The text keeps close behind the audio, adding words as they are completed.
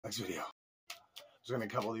next video. There's going to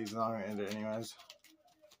be a couple of these and I'm going to end it anyways.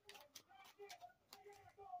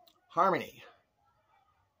 Harmony.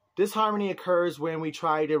 Disharmony occurs when we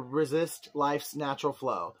try to resist life's natural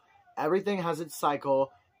flow. Everything has its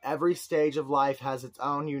cycle. Every stage of life has its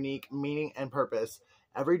own unique meaning and purpose.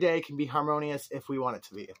 Every day can be harmonious if we want it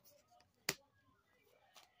to be.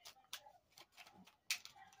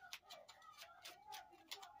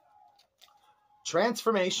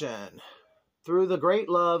 Transformation. Through the great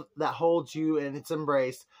love that holds you in its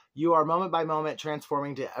embrace, you are moment by moment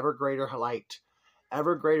transforming to ever greater light,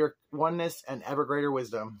 ever greater oneness, and ever greater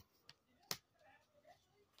wisdom.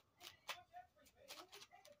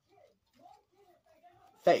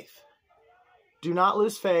 Faith. Do not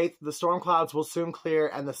lose faith. The storm clouds will soon clear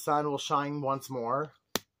and the sun will shine once more.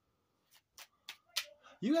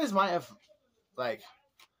 You guys might have, like,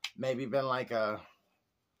 maybe been like a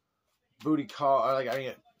booty call, or like, I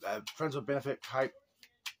mean, friends with benefit type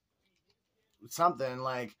something,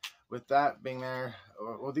 like, with that being there,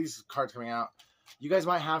 well, these cards coming out, you guys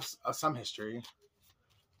might have some history,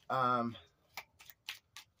 because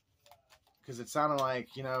it sounded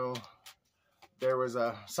like, you know, there was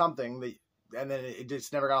a something that, and then it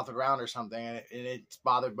just never got off the ground or something, and it's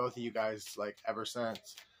bothered both of you guys, like, ever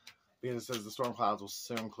since, because it says the storm clouds will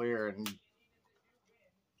soon clear and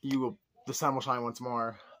the sun will shine once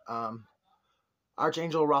more.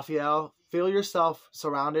 Archangel Raphael, feel yourself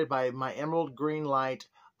surrounded by my emerald green light.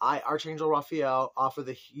 I, Archangel Raphael, offer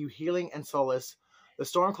you healing and solace. The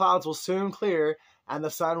storm clouds will soon clear and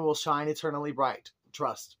the sun will shine eternally bright.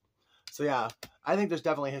 Trust. So yeah, I think there's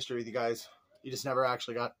definitely history with you guys. You just never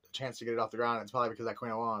actually got a chance to get it off the ground. It's probably because of that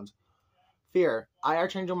Queen of Wands. Fear. I,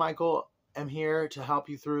 Archangel Michael, am here to help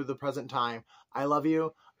you through the present time. I love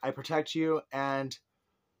you. I protect you and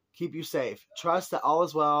keep you safe. Trust that all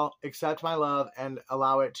is well. Accept my love and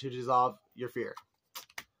allow it to dissolve your fear.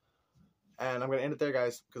 And I'm going to end it there,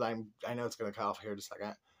 guys, because I know it's going to cut off here in a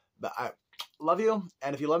second. But I love you.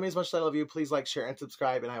 And if you love me as much as I love you, please like, share, and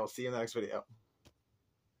subscribe. And I will see you in the next video.